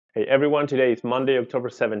Hey everyone, today is Monday, October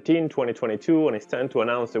 17, 2022, and it's time to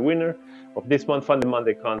announce the winner of this month's Funded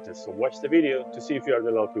Monday contest. So watch the video to see if you are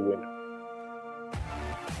the lucky winner.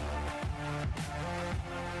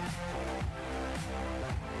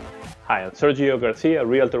 Hi, I'm Sergio Garcia,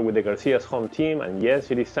 Realtor with the GarciaSHomeS team, and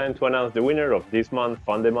yes, it is time to announce the winner of this month's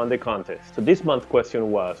Funded Monday contest. So this month's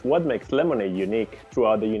question was, what makes lemonade unique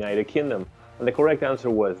throughout the United Kingdom? And the correct answer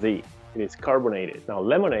was D. It is carbonated. Now,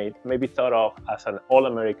 lemonade may be thought of as an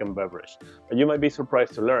all-American beverage, but you might be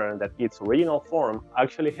surprised to learn that its original form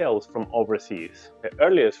actually hails from overseas. The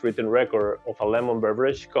earliest written record of a lemon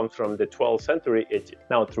beverage comes from the 12th century Egypt.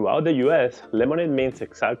 Now, throughout the US, lemonade means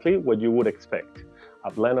exactly what you would expect: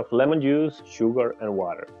 a blend of lemon juice, sugar, and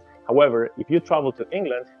water. However, if you travel to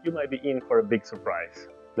England, you might be in for a big surprise.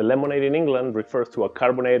 The lemonade in England refers to a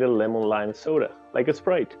carbonated lemon lime soda, like a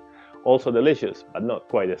Sprite. Also delicious, but not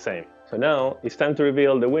quite the same. So now, it's time to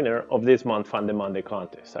reveal the winner of this month's Funded Monday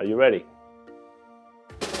contest. Are you ready?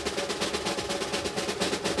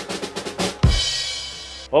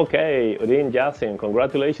 Okay, Udin Jassim,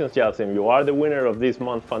 congratulations Jassim, you are the winner of this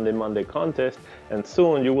month's Funded Monday contest, and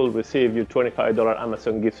soon you will receive your $25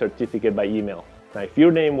 Amazon gift certificate by email. Now, if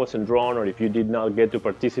your name wasn't drawn or if you did not get to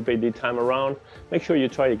participate this time around, make sure you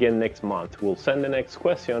try again next month. We'll send the next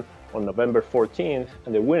question on November 14th,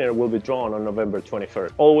 and the winner will be drawn on November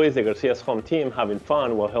 21st. Always the GarciaSHomeS team having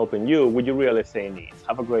fun while helping you with your real estate needs.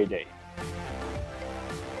 Have a great day.